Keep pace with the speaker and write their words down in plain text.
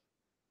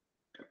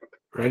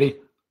Ready?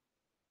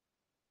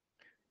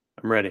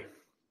 I'm ready.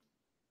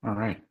 All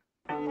right.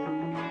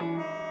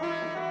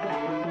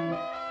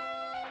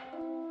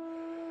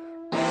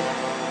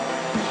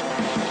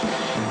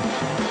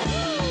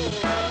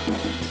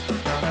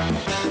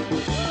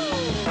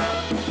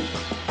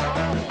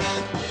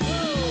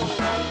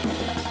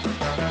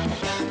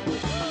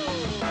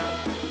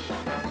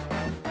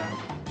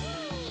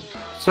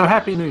 So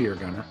happy New Year,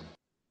 Gunnar.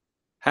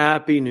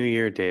 Happy New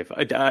Year, Dave.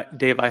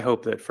 Dave, I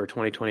hope that for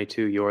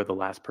 2022, you're the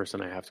last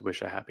person I have to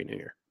wish a Happy New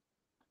Year.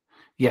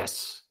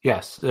 Yes,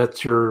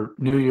 that's your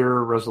New Year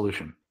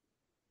resolution.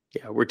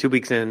 Yeah, we're 2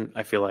 weeks in.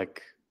 I feel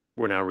like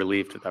we're now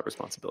relieved of that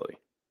responsibility.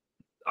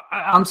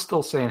 I'm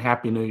still saying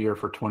Happy New Year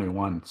for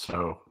 21.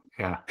 So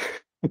yeah,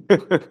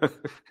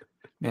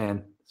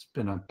 man, it's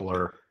been a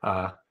blur.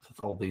 With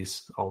all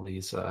this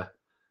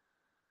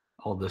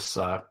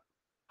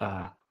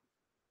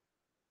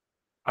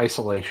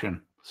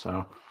isolation.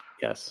 So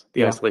Yes,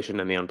 the yeah, isolation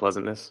and the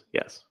unpleasantness.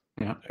 Yes,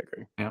 yeah, I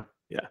agree. yeah.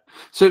 Yeah,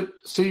 So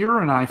you're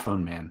an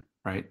iPhone man,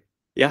 right?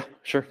 yeah,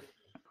 sure.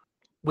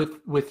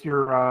 With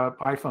your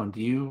iPhone,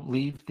 do you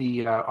leave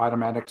the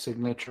automatic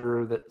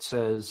signature that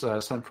says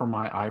 "sent from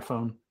my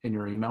iPhone" in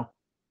your email?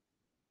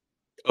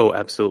 Oh,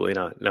 absolutely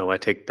not. No, I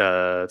take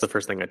it's the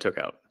first thing I took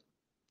out.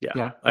 Yeah,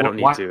 Yeah. I don't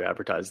need Why? to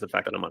advertise the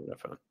fact that I'm on my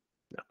phone.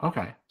 No.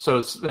 Okay. So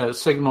it's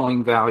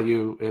signaling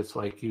value. It's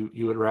like you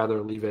would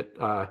rather leave it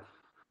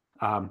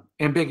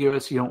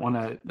ambiguous. You don't want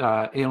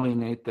to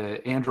alienate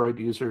the Android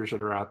users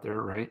that are out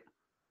there, right?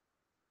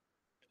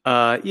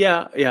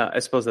 Yeah, I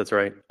suppose that's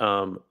right.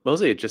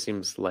 Mostly it just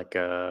seems like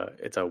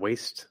it's a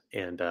waste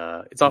and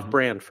it's off Hmm.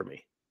 brand for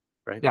me,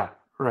 right? Yeah.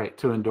 Right.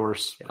 To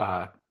endorse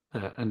Yeah.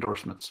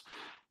 endorsements.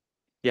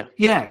 Yeah.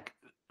 Yeah,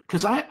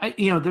 because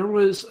there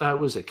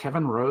was it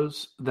Kevin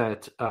Rose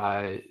that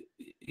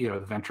the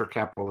venture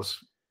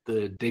capitalist,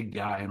 the dig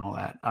guy, and all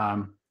that.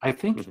 I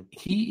think Hmm.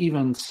 he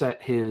even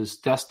set his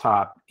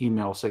desktop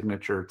email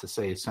signature to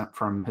say sent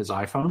from his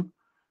iPhone,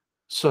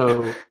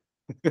 so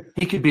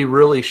he could be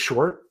really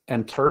short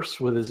and terse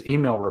with his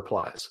email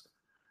replies,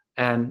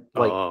 and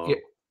Oh,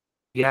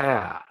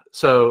 yeah,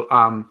 so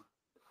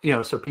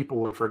so people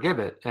would forgive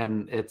it,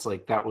 and it's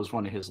like that was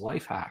one of his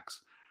life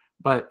hacks.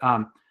 But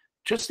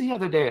just the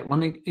other day, let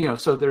me,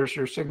 so there's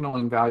your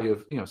signaling value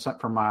of, sent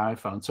from my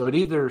iPhone. So it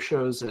either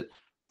shows that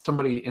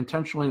somebody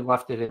intentionally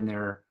left it in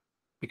there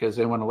because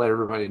they want to let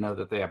everybody know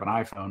that they have an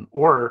iPhone,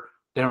 or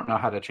they don't know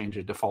how to change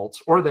the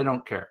defaults, or they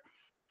don't care.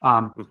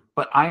 mm.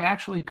 But I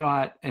actually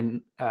got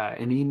an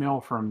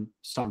email from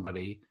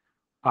somebody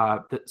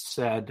that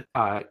said,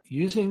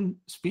 using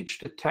speech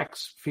to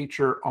text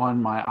feature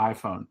on my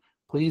iPhone.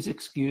 Please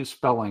excuse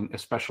spelling,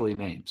 especially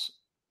names,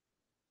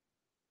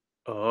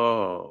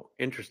 Oh,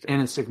 interesting. in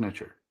his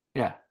signature.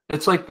 Yeah.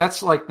 It's like,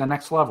 that's like the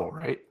next level,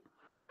 right?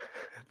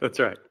 That's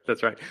right.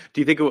 That's right.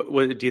 Do you think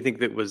do you think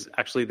that was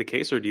actually the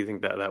case, or do you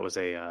think that that was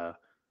or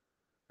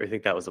you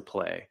think that was a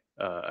play,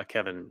 a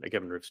Kevin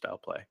Roof style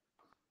play?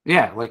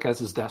 Yeah. Like as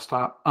his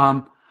desktop.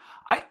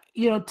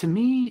 To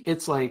me,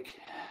 it's like,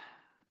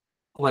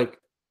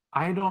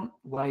 I don't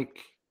like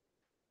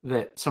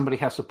that somebody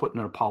has to put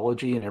an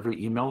apology in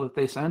every email that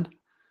they send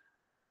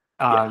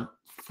Yeah,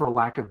 for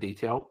lack of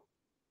detail.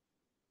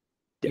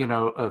 yeah.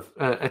 Of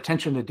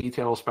attention to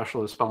detail,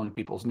 especially spelling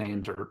people's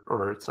names,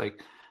 or it's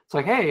like,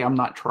 hey, I'm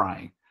not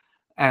trying,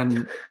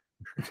 and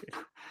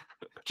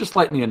just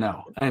letting you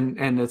know,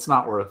 and it's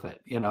not worth it,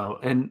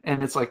 and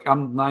it's like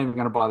I'm not even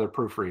going to bother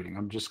proofreading.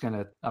 I'm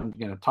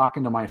gonna talk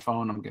into my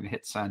phone. I'm gonna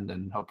hit send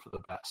and hope for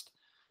the best,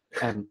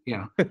 and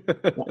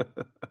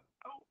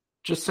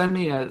just send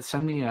me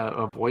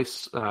a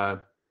voice, uh,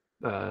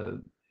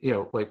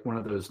 like one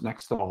of those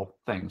Nextdoor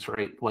things,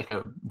 right? Like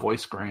a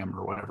voicegram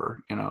or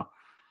whatever.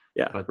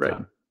 Yeah, But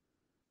right.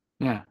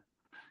 yeah.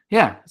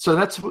 Yeah, so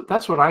that's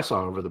what I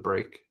saw over the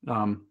break.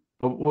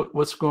 But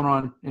what's going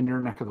on in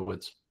your neck of the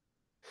woods?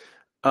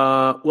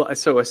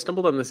 So I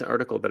stumbled on this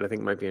article that I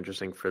think might be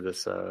interesting for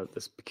this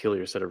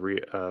peculiar set of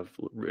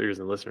readers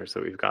and listeners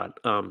that we've got.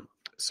 When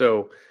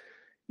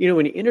you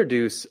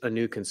introduce a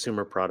new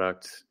consumer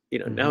product,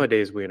 Hmm.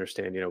 nowadays we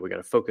understand, we got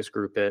to focus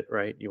group it,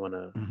 right? You want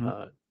to Hmm.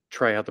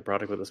 try out the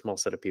product with a small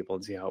set of people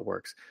and see how it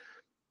works.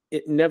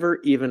 It never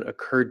even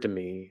occurred to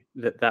me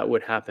that that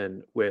would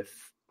happen with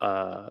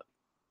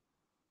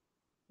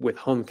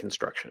home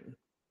construction.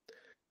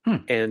 Hmm.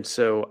 And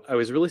so I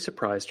was really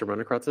surprised to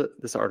run across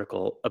this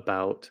article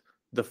about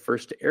the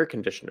first air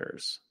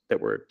conditioners that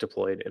were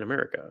deployed in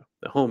America,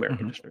 the home air Hmm.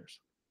 conditioners.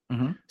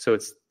 Hmm. So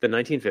it's the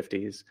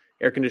 1950s.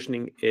 Air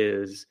conditioning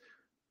is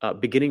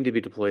beginning to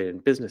be deployed in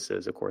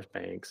businesses, of course,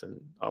 banks and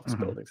office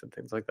Hmm. buildings and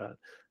things like that.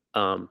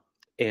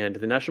 And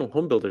the National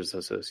Home Builders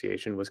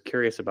Association was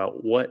curious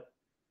about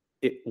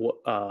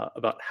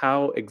about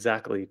how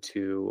exactly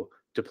to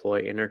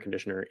deploy an air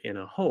conditioner in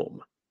a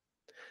home.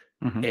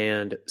 Hmm.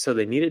 And so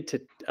they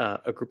needed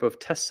a group of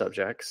test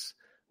subjects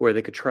where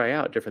they could try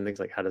out different things,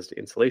 like how is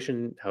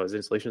insulation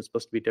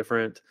supposed to be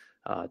different?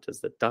 How does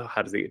the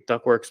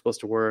ductwork supposed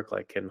to work?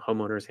 Like, can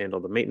homeowners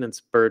handle the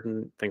maintenance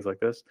burden? Things like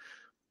this.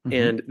 Mm-hmm.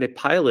 and they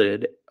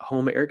piloted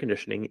home air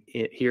conditioning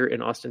here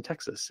in Austin,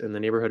 Texas, in the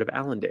neighborhood of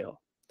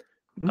Allendale.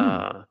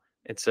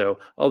 And so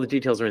all the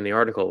details are in the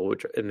article,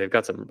 and they've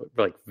got some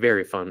like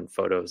very fun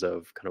photos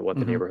of kind of what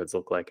the neighborhoods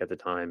look like at the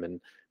time,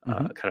 and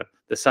kind of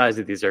the size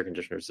of these air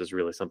conditioners is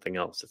really something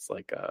else. It's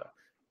like a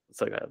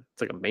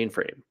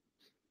mainframe.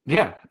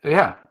 Yeah,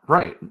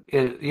 right.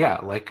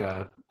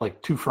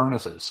 Like two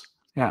furnaces.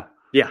 Yeah.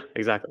 Yeah,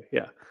 exactly.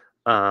 Yeah.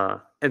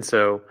 And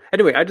so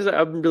anyway,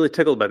 I'm really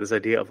tickled by this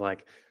idea of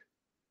like,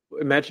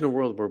 imagine a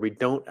world where we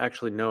don't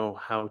actually know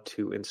how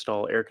to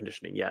install air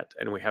conditioning yet,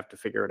 and we have to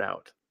figure it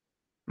out.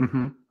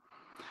 Mm-hmm.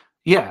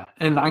 Yeah,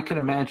 and I can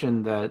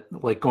imagine that,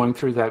 like going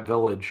through that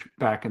village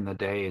back in the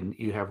day, and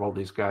you have all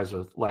these guys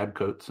with lab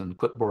coats and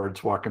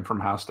clipboards walking from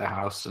house to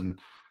house, and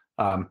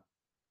um,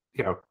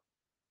 you know,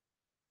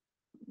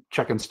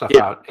 checking stuff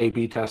out,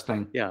 A/B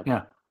testing. Yeah,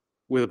 yeah,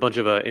 with a bunch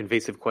of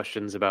invasive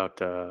questions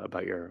about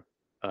your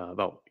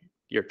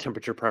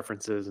temperature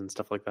preferences and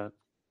stuff like that.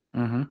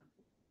 Mm-hmm.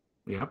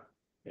 Yep.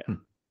 Yeah,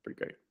 pretty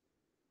great.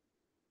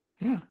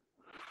 Yeah.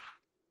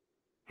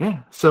 Yeah.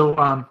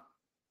 So,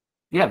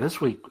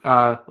 this week,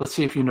 let's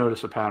see if you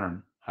notice a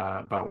pattern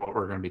about what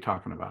we're going to be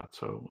talking about.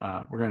 So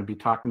we're going to be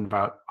talking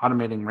about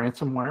automating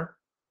ransomware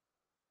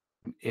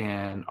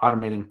and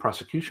automating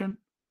prosecution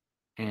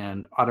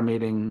and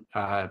automating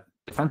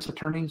defense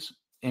attorneys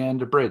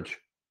and a bridge.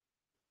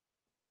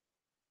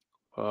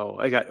 Oh,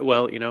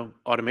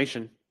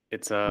 automation.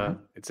 It's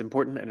it's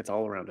important, and it's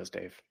all around us,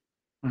 Dave.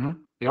 Mm-hmm.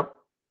 Yep.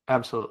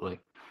 Absolutely.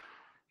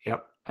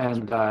 Yep.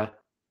 And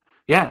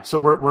so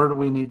where do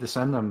we need to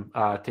send them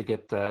to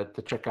get to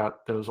check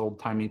out those old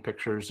timey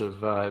pictures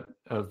of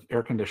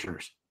air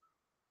conditioners?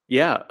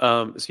 Yeah,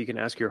 so you can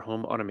ask your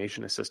home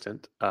automation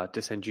assistant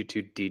to send you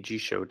to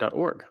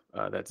dgshow.org.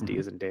 That's D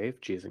as in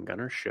Dave, G as in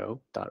Gunner,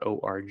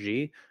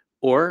 show.org.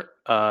 Or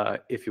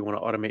if you want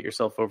to automate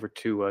yourself over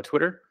to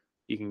Twitter,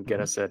 you can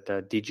get us at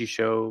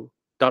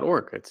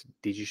dgshow.org. It's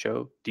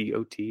dgshow,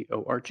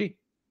 DOTORG.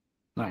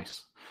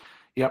 Nice.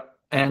 Yep.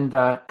 And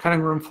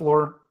cutting room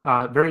floor,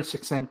 very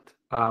succinct.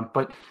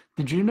 But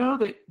did you know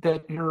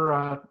that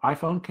your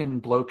iPhone can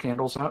blow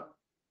candles out?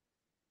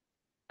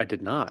 I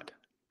did not.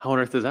 How on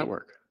earth does that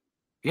work?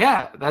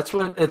 Yeah, that's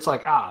what it's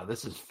like.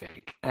 This is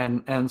fake.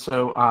 And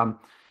so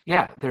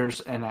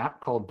there's an app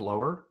called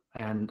Blower,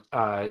 and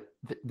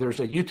there's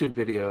a YouTube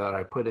video that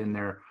I put in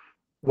there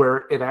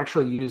where it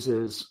actually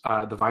uses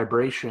the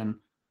vibration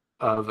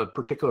of a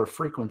particular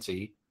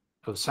frequency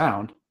of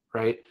sound,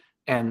 right?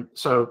 And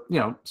so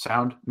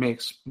sound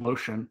makes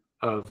motion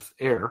of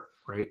air,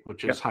 right,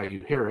 which is how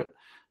you hear it,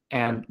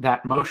 and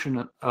that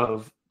motion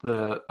of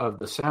the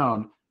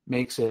sound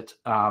makes it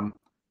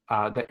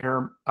the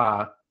air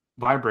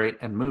vibrate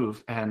and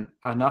move, and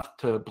enough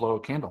to blow a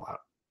candle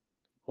out.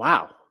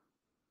 Wow.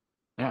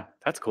 Yeah,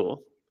 that's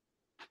cool.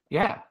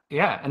 Yeah,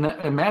 and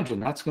imagine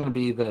that's going to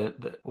be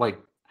the like.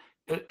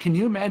 Can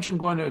you imagine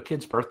going to a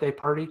kid's birthday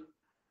party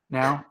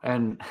now,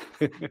 and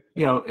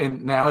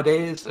and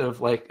nowadays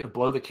of like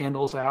blow the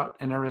candles out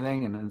and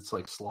everything, and it's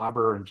like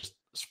slobber and just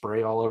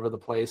spray all over the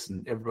place,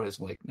 and everybody's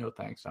like, no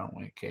thanks, I don't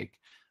want a cake.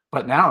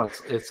 But now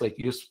it's like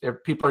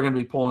people are going to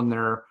be pulling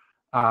their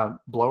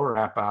blower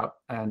app out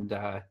and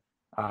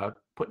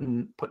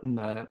blowing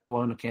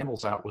the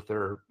candles out with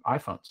their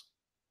iPhones.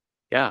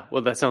 Yeah,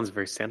 well, that sounds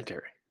very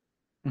sanitary.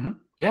 Mm-hmm.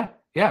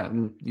 Yeah,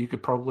 and you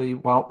could probably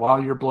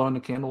while you're blowing the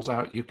candles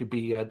out, you could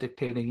be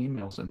dictating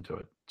emails into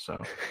it. So,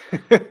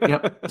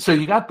 so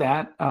you got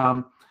that.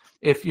 I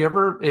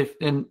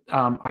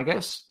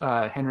guess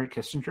Henry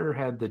Kissinger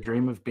had the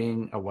dream of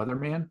being a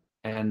weatherman,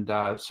 and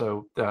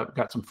so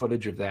got some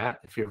footage of that.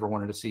 If you ever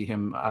wanted to see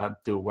him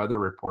do a weather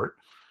report,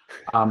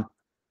 and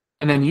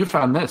then you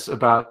found this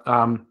about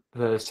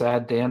the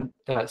Sad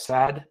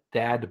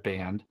Dad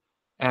Band,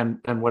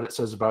 and what it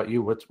says about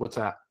you. What's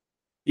that?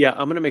 Yeah,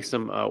 I'm going to make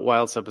some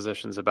wild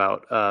suppositions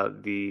about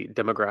the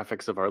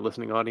demographics of our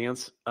listening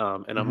audience,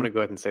 and I'm going to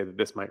go ahead and say that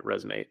this might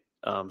resonate.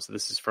 So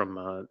this is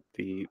from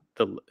the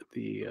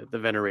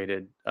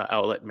venerated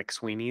outlet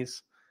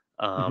McSweeney's.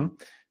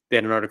 They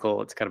had an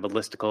article. It's kind of a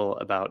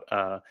listicle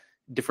about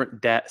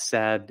different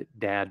sad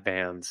dad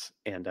bands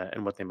and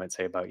what they might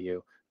say about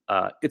you.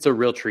 It's a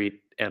real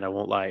treat, and I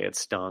won't lie, it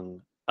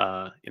stung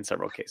in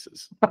several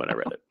cases when I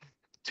read it.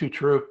 Too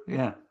true.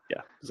 Yeah,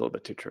 it's a little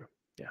bit too true.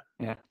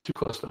 Yeah, too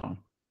close to home.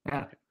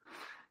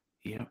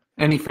 Yeah.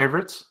 Any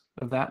favorites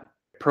of that?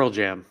 Pearl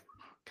Jam.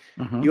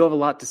 You have a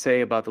lot to say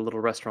about the little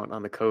restaurant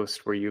on the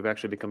coast where you've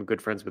actually become good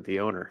friends with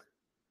the owner.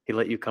 He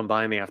let you come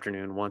by in the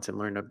afternoon once and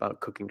learn about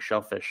cooking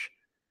shellfish.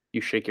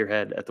 You shake your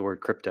head at the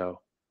word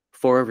crypto.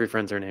 4 of your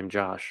friends are named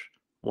Josh.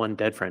 1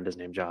 dead friend is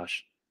named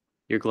Josh.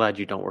 You're glad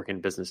you don't work in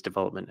business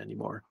development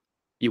anymore.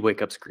 You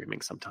wake up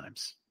screaming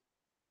sometimes.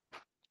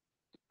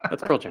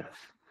 That's Pearl Jam.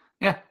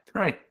 Yeah,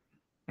 right.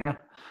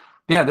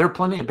 Yeah, there are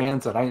plenty of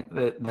bands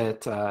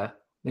that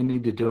they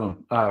need to do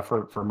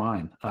for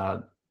mine.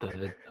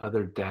 The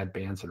other dad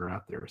bands that are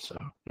out there. So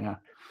yeah.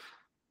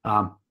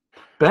 But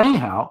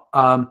anyhow,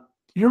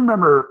 you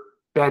remember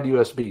Bad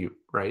USB,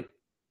 right?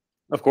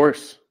 Of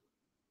course.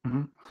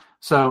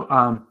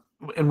 So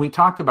and we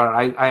talked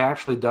about it. I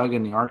actually dug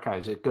in the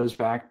archives. It goes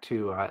back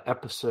to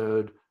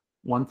episode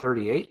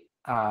 138.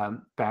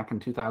 Back in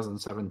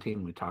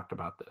 2017, we talked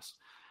about this.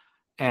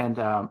 And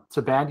it's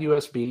a bad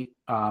USB.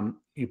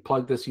 You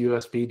plug this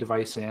USB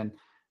device in.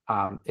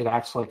 It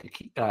acts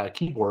like a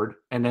keyboard,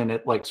 and then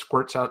it like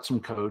squirts out some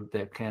code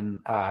that can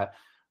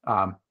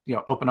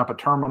open up a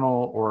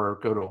terminal or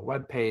go to a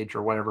web page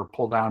or whatever,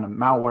 pull down a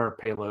malware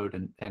payload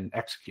and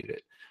execute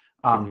it.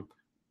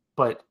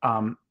 But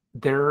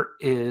there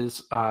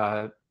is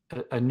a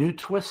new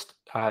twist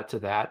to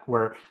that,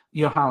 where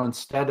how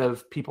instead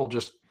of people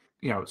just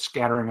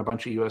scattering a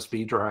bunch of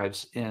USB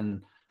drives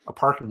in a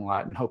parking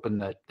lot and hoping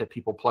that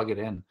people plug it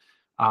in,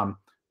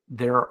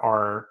 there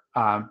are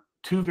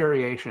two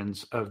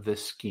variations of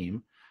this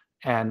scheme.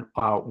 And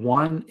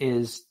one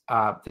is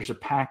there's a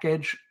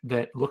package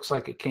that looks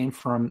like it came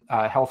from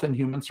Health and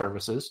Human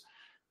Services,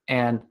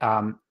 and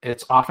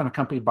it's often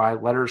accompanied by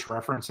letters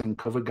referencing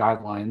COVID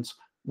guidelines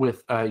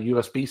with a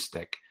USB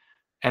stick.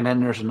 And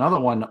then there's another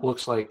one that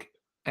looks like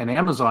an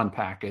Amazon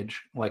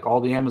package, like all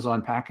the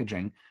Amazon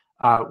packaging,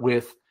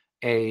 with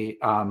a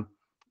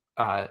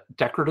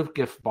decorative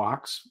gift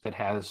box that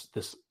has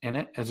this in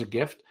it as a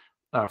gift,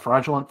 a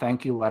fraudulent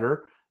thank you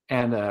letter,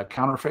 and a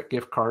counterfeit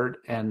gift card,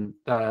 and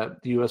the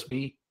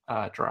USB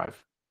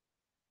drive.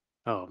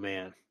 Oh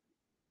man.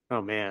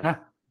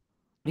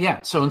 Yeah.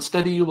 So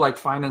instead of you like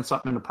finding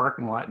something in the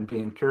parking lot and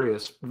being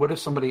curious, what if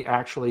somebody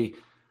actually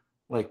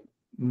like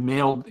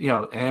mailed,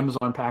 an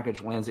Amazon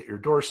package lands at your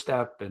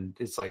doorstep, and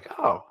it's like,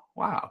 oh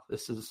wow,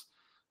 this is,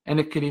 and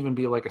it could even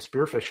be like a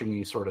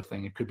spearphishing-y sort of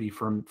thing. It could be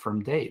from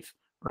Dave,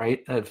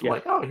 right? Of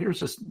like, oh, here's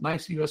this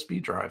nice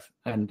USB drive,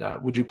 and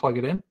would you plug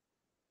it in?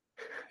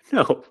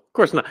 No, of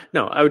course not.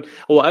 No, I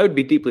would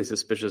be deeply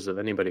suspicious of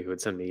anybody who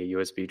would send me a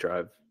USB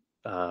drive.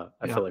 I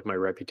feel like my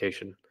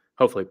reputation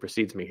hopefully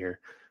precedes me here.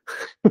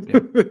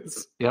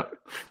 Yep.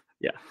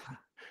 Yeah.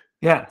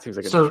 Yeah. Seems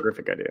like a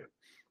terrific idea.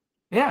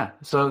 Yeah.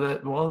 So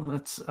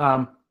that's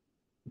I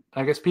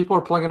guess people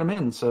are plugging them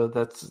in. So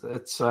that's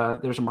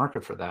there's a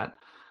market for that.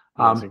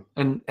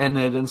 And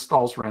it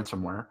installs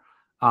ransomware.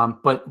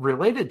 But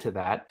related to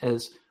that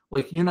is,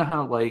 like,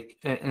 how like,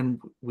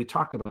 and we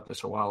talked about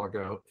this a while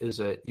ago, is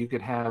that you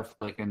could have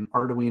like an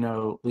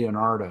Arduino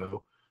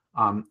Leonardo.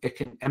 It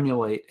can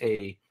emulate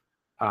a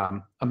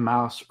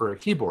mouse or a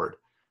keyboard.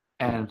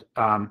 And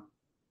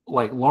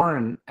like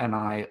Lauren and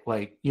I,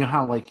 like,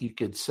 how like you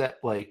could set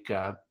like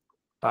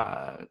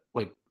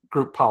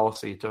group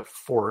policy to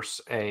force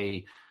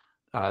a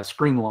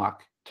screen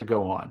lock to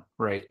go on,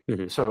 right?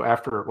 Mm-hmm. So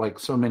after like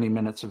so many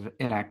minutes of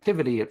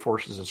inactivity, it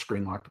forces a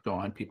screen lock to go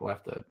on. People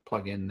have to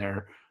plug in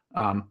their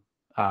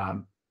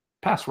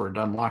password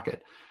to unlock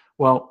it.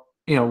 Well,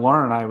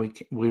 Lauren and I,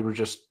 we were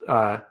just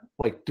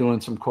like doing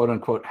some quote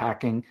unquote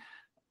hacking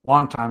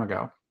long time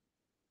ago.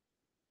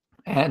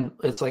 And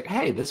it's like,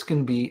 hey, this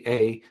can be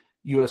a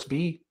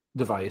USB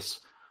device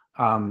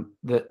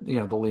that,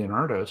 the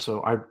Leonardo.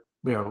 So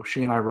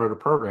she and I wrote a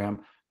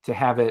program to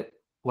have it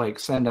like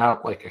send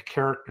out like a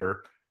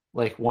character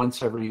like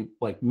once every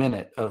like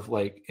minute of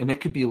like, and it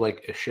could be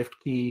like a shift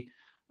key.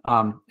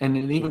 And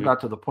it even got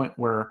to the point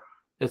where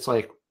it's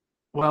like,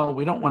 well,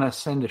 we don't want to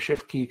send a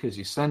shift key because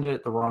you send it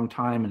at the wrong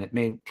time and it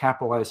may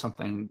capitalize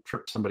something,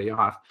 trip somebody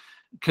off.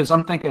 Because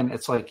I'm thinking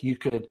it's like you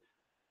could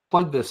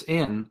plug this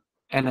in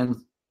and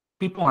then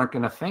people aren't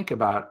going to think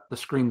about the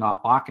screen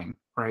not locking,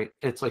 right?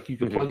 It's like you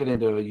can plug it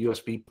into a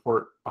USB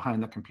port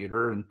behind the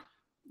computer and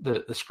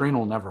the screen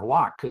will never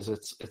lock because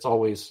it's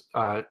always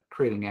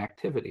creating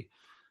activity.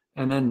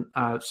 And then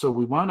so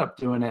we wound up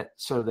doing it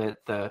so that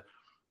the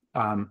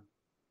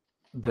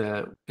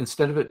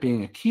instead of it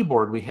being a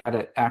keyboard, we had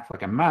it act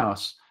like a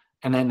mouse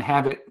and then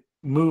have it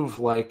move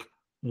like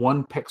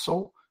 1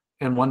 pixel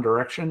in one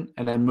direction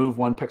and then move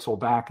 1 pixel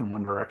back in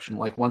one direction,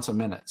 like once a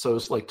minute. So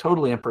it's like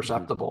totally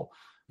imperceptible.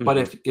 But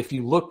if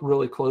you look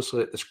really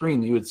closely at the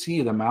screen, you would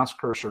see the mouse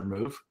cursor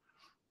move.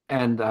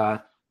 And,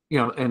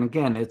 and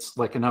again, it's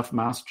like enough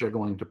mouse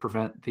jiggling to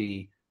prevent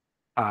the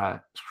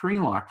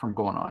screen lock from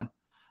going on.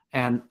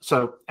 And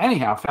so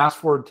anyhow, fast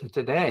forward to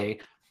today,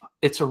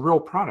 it's a real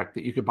product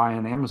that you could buy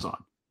on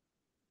Amazon.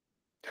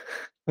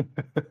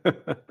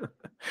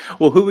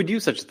 Well, who would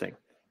use such a thing?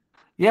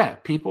 Yeah,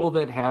 people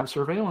that have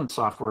surveillance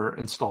software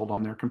installed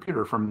on their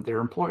computer from their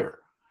employer.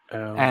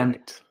 Oh, and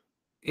right.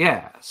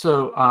 Yeah,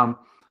 so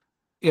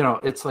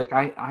it's like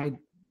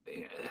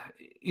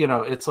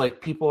it's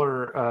like people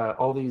are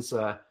all these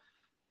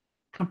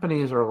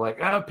companies are like,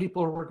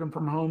 people are working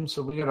from home,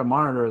 so we got to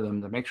monitor them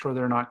to make sure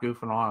they're not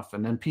goofing off.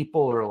 And then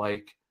people are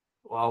like,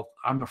 well,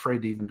 I'm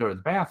afraid to even go to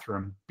the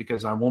bathroom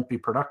because I won't be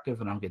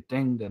productive and I'll get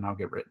dinged and I'll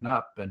get written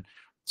up. And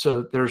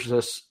so there's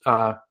this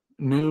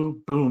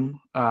new boom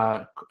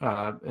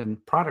in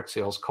product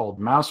sales called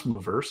mouse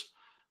movers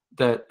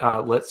that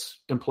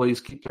lets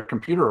employees keep their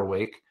computer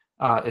awake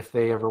if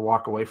they ever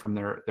walk away from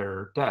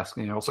their desk.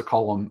 And you also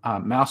call them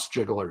mouse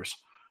jigglers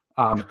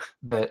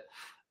that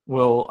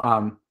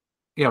will,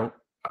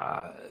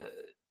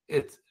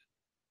 it's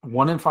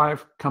 1 in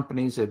 5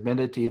 companies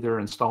admitted to either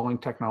installing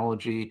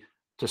technology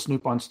to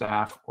snoop on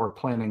staff or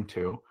planning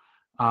to.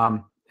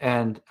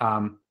 And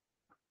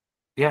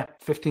yeah,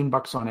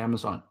 $15 on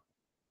Amazon.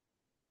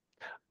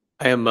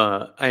 I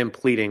am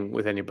pleading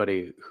with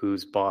anybody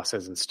whose boss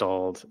has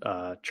installed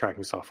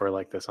tracking software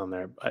like this on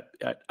there.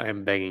 I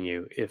am begging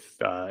you, if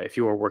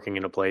you are working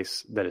in a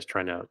place that is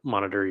trying to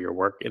monitor your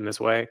work in this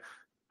way,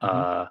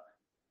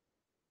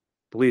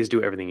 please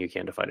do everything you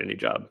can to find a new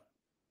job.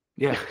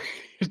 Yeah.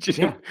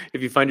 Yeah.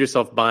 If you find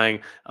yourself buying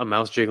a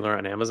mouse jiggler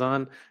on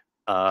Amazon,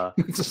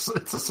 it's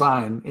a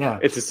sign. Yeah.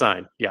 It's a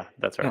sign. Yeah,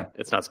 that's right. Yeah.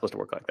 It's not supposed to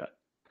work like that.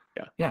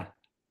 Yeah. Yeah.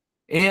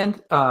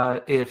 And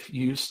if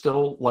you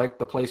still like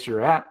the place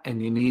you're at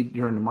and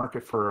you're in the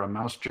market for a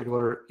mouse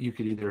jiggler, you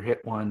could either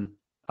hit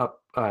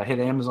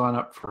Amazon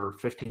up for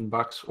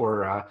 $15,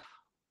 or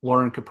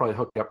Lauren could probably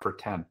hook you up for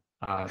 10.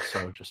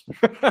 So just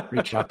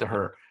reach out to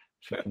her.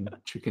 She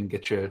can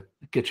get you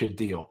a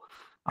deal,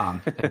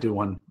 and do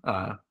one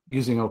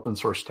using open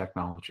source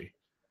technology.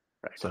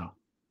 Right. So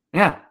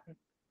yeah.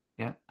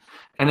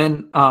 And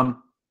then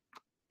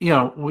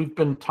we've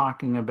been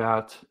talking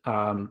about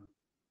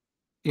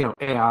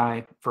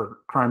AI for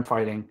crime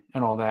fighting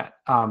and all that.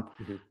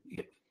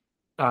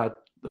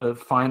 The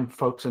fine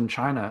folks in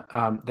China,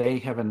 they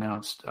have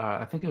announced,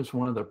 I think it was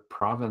one of the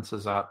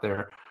provinces out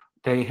there,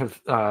 they have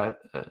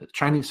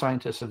Chinese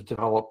scientists have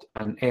developed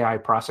an AI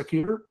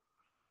prosecutor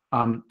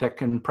that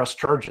can press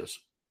charges.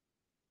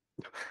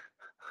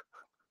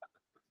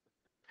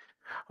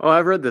 Oh,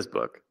 I've read this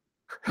book.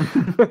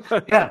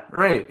 Yeah,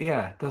 right.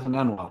 Yeah, it doesn't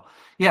end well.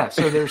 Yeah,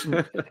 so there's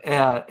an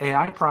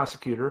AI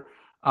prosecutor.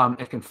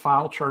 It can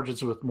file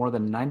charges with more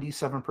than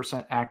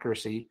 97%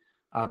 accuracy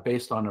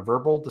based on a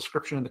verbal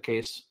description of the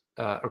case,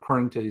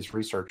 according to these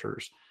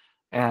researchers.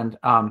 And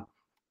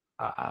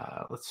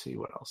let's see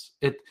what else.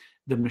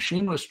 The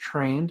machine was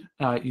trained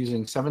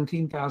using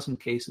 17,000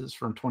 cases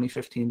from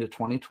 2015 to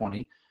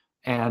 2020,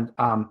 and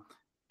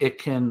it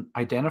can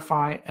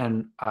identify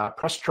and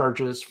press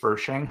charges for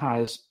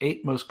Shanghai's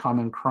 8 most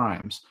common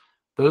crimes.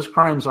 Those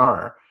crimes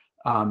are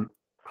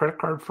credit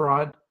card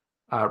fraud,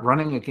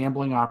 running a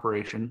gambling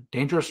operation,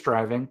 dangerous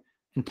driving,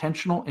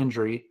 intentional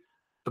injury,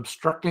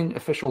 obstructing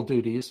official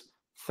duties,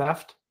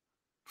 theft,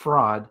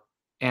 fraud,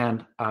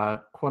 and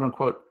quote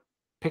unquote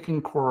picking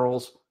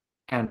quarrels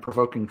and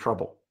provoking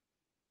trouble.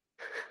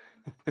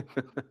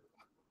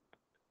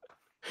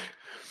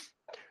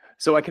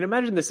 So I can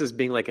imagine this as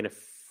being like an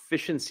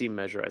efficiency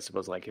measure, I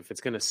suppose, like if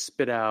it's going to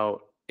spit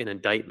out an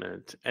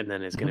indictment and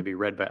then it's going to be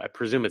read by, I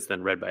presume it's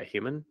then read by a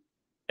human,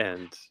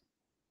 and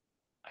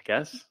I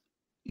guess.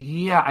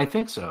 Yeah, I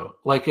think so.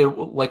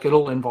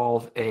 It'll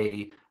involve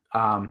a,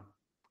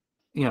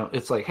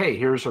 it's like, hey,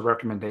 here's a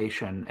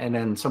recommendation, and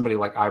then somebody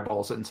like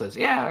eyeballs it and says,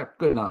 yeah,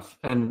 good enough,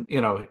 and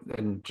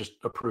and just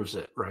approves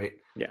it, right?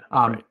 Yeah.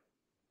 Right.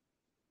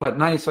 But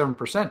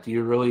 97%, do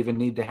you really even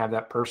need to have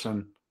that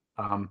person,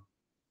 eyeball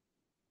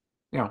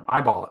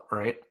it,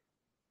 right?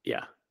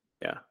 Yeah.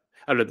 I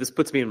don't know. This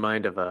puts me in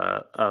mind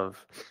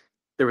of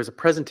there was a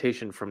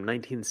presentation from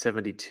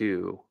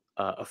 1972.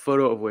 A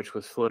photo of which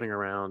was floating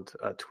around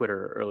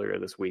Twitter earlier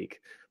this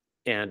week,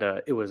 and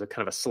it was a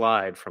kind of a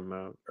slide from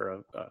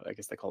I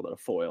guess they called it a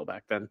foil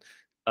back then,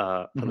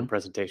 from the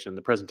presentation.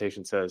 The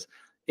presentation says,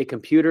 "A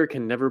computer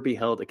can never be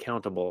held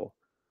accountable.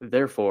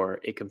 Therefore,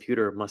 a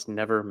computer must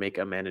never make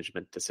a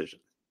management decision."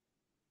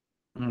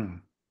 I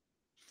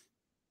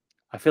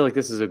feel like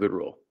this is a good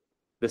rule.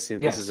 This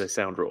is a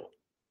sound rule,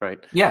 right?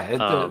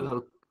 Yeah,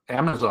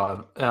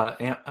 Amazon.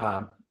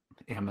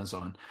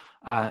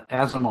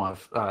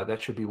 Asimov,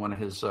 that should be one of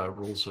his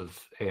rules of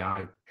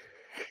AI.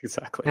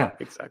 Exactly. Yeah.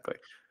 Exactly.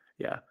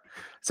 Yeah.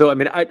 So, I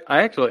mean,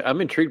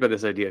 I'm intrigued by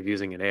this idea of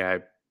using an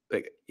AI,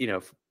 like,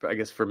 I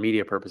guess for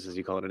media purposes,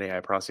 you call it an AI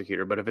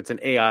prosecutor. But if it's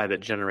an AI that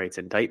generates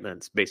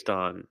indictments based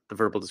on the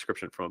verbal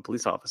description from a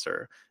police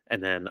officer,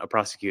 and then a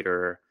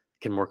prosecutor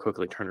can more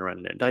quickly turn around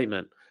an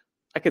indictment,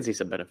 I could see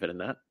some benefit in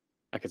that.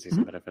 As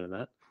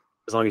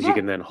long as you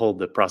can then hold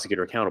the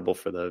prosecutor accountable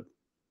for the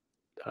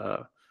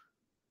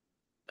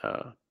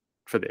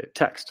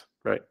text,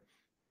 right?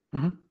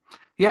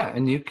 Yeah,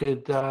 and you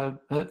could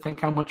think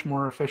how much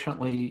more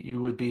efficiently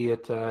you would be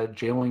at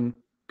jailing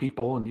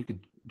people, and you could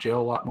jail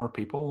a lot more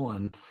people.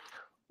 And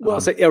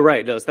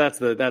right. No, that's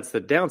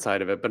the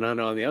downside of it. But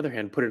on the other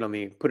hand, put it on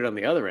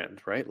the other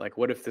end, right? Like,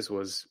 what if this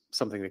was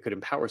something that could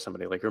empower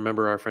somebody? Like,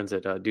 remember our friends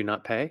at Do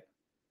Not Pay?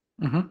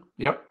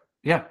 Yep.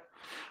 Yeah.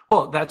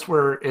 Well, that's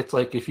where it's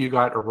like, if you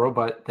got a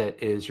robot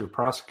that is your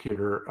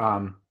prosecutor,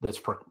 that's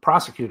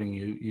prosecuting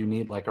you, you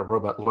need like a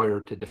robot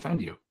lawyer to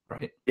defend you,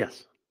 right?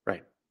 Yes.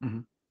 Right.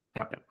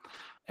 Yep.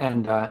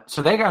 And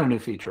so they got a new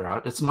feature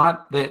out. It's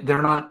not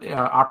they're not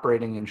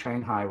operating in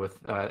Shanghai with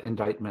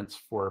indictments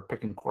for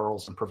picking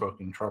quarrels and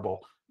provoking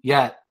trouble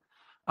yet.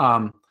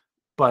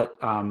 But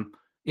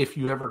if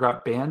you ever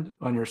got banned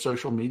on your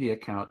social media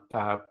account,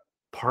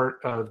 part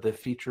of the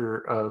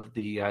feature of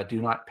the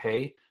Do Not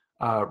Pay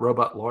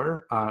robot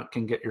lawyer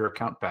can get your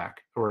account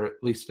back, or at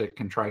least it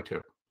can try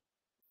to.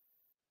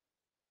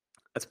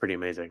 That's pretty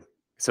amazing.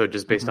 So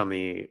just based on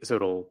I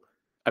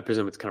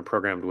presume it's kind of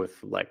programmed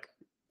with like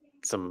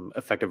some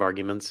effective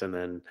arguments, and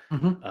then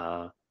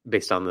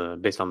based on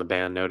the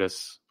ban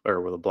notice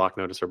or with a block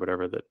notice or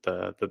whatever that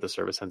the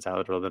service sends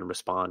out, it'll then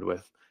respond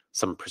with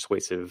some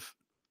persuasive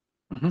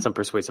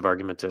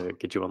argument to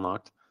get you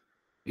unlocked.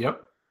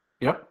 Yep.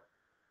 Yep.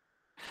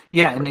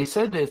 Yeah, and they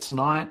said it's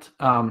not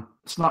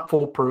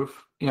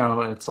foolproof.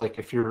 It's like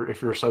if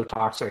you're so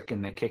toxic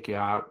and they kick you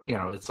out,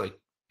 it's like,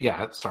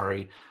 yeah,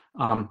 sorry.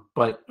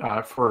 But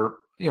for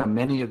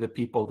many of the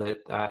people that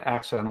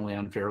accidentally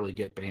unfairly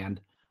get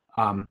banned,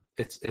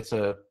 it's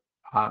a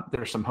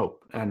there's some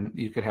hope, and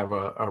you could have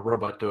a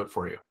robot do it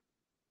for you.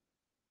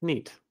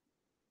 Neat.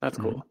 That's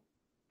cool.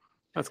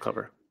 That's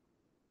clever.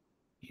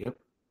 Yep.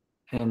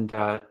 And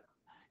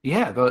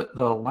yeah,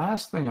 the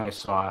last thing I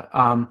saw,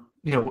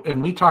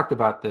 and we talked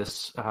about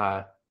this.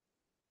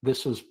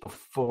 This was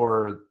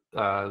before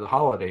the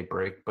holiday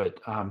break, but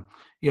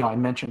I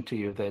mentioned to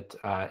you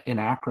that in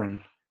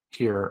Akron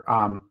here,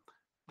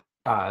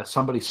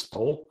 somebody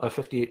stole a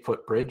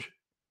 58-foot bridge.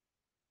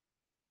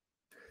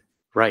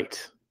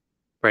 Right.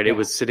 Yeah. It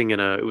was sitting in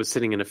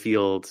a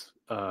field,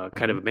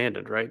 kind of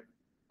abandoned, right?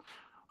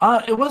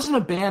 It wasn't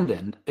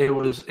abandoned. It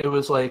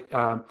was like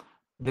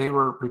they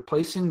were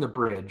replacing the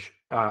bridge.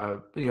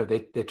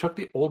 They took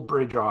the old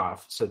bridge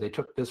off, so they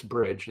took this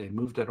bridge, they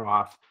moved it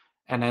off,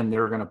 and then they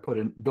were going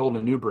to build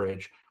a new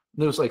bridge.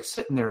 And it was like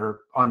sitting there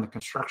on the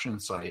construction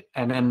site,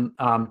 and then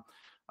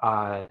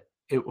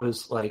it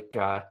was like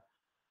I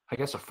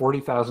guess a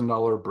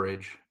 $40,000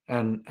 bridge,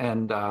 and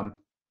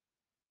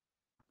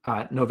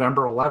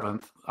November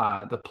 11th,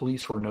 the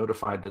police were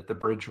notified that the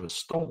bridge was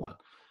stolen,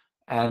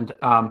 and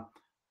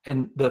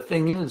the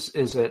thing is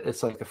that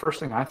it's like the first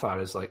thing I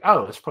thought is like,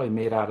 oh, it's probably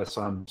made out of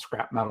some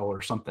scrap metal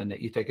or something that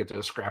you take it to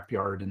a scrap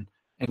yard and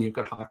you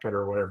could hawk it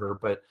or whatever.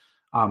 But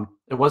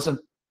it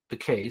wasn't the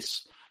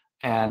case,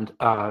 and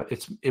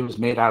it was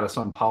made out of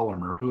some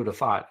polymer. Who would have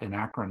thought in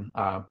Akron,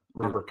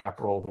 rubber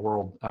capital of the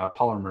world,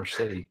 polymer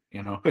city,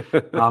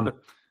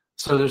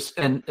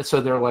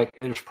 So they're like,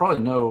 there's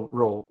probably no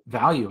real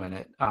value in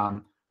it.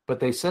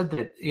 But they said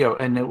that,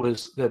 and it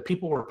was that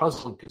people were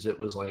puzzled because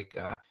it was like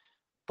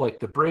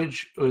the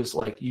bridge was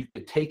like you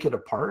could take it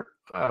apart,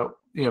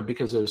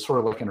 because it was sort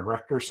of like an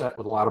erector set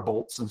with a lot of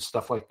bolts and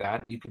stuff like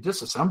that. You could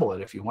disassemble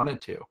it if you wanted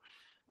to.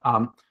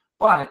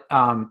 But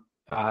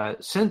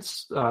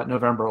since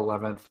November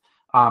 11th,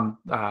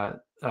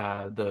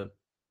 the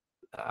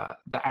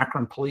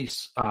Akron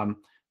police,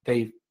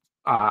 they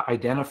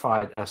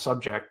identified a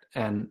subject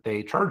and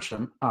they charged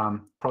him.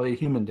 Probably a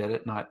human did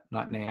it, not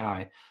an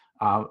AI,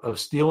 of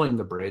stealing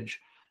the bridge.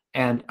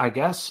 And I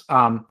guess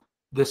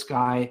this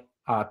guy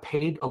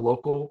paid a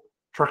local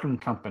trucking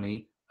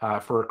company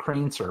for a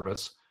crane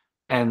service,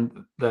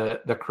 and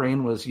the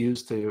crane was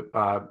used to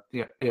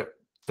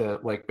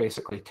like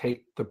basically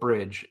take the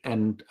bridge,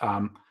 and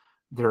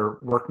they're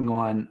working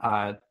on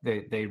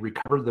they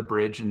recovered the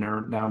bridge and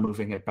they're now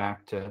moving it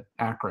back to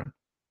Akron.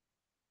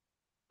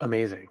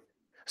 Amazing.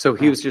 So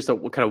he was just a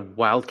kind of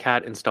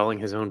wildcat installing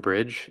his own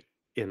bridge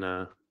in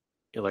the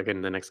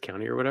next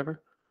county or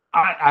whatever.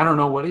 I don't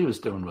know what he was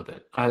doing with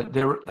it. I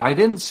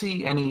didn't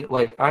see any,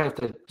 like, I have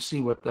to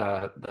see what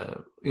the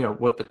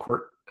what the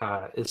court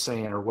is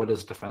saying or what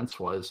his defense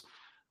was.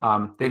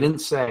 They didn't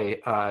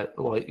say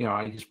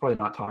he's probably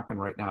not talking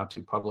right now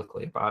too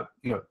publicly about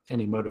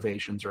any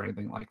motivations or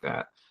anything like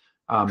that,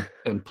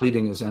 and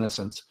pleading his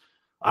innocence.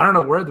 I don't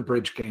know where the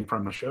bridge came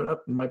from. It showed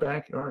up in my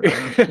backyard.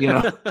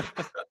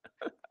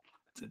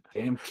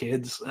 Damn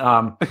kids.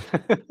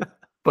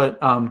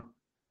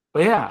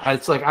 But yeah,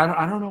 it's like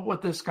I don't know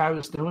what this guy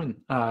was doing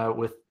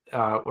with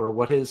or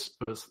what his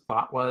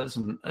thought was,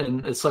 and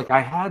it's like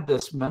I had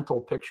this mental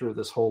picture of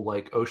this whole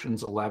like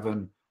Ocean's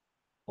 11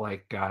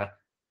 like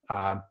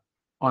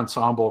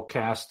ensemble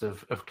cast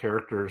of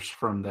characters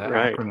from the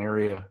Akron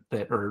area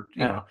that are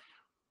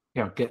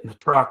get in the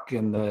truck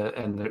and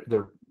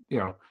they're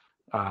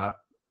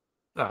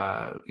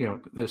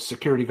the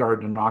security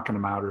guard and knocking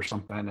them out or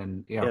something,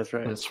 and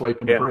and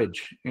swiping the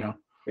bridge. Yeah,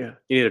 you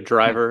need a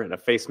driver and a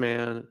face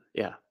man.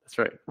 Yeah, that's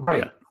right.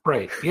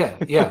 Right. Yeah.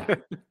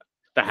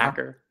 The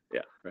hacker.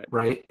 Yeah.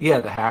 Right. Yeah,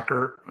 the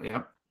hacker.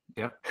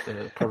 Yep.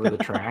 To cover the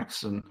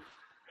tracks and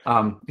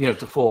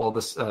to fool all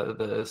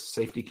the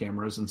safety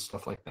cameras and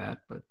stuff like that.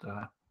 But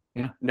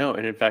no,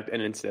 and in fact,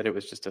 instead it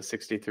was just a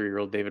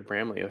 63-year-old David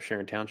Bramley of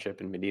Sharon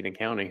Township in Medina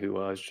County who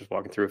was just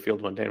walking through a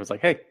field one day and was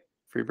like, "Hey,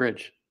 free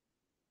bridge."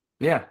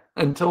 Yeah,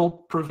 until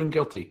proven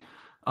guilty.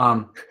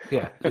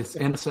 It's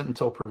innocent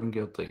until proven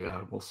guilty.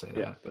 We'll say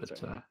that. But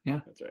that's right.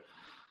 That's right.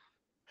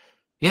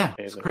 Yeah,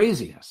 it's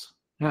craziness.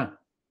 Yeah.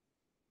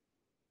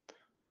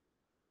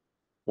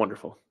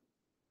 Wonderful.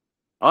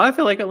 Oh, I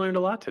feel like I learned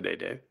a lot today,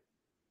 Dave.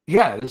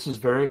 Yeah, this is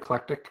very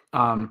eclectic.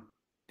 Crime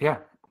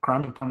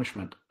and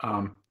punishment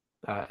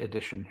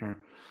edition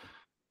here.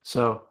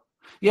 So,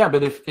 yeah,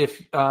 but if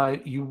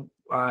you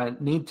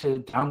need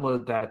to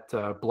download that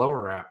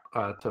blower app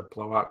to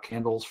blow out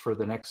candles for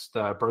the next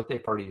birthday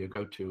party you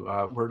go to,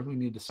 where do we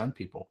need to send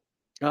people?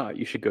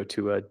 You should go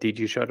to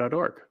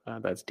dgshow.org.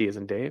 That's D as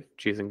in Dave,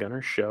 G as in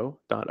Gunner,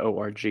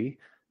 show.org.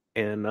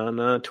 And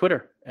on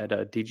Twitter at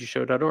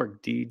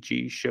dgshow.org,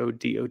 dgshow,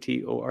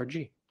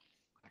 DOTORG.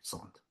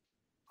 Excellent.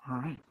 All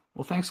right.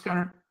 Well, thanks,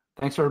 Gunnar.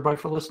 Thanks everybody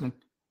for listening.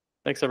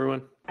 Thanks,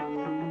 everyone.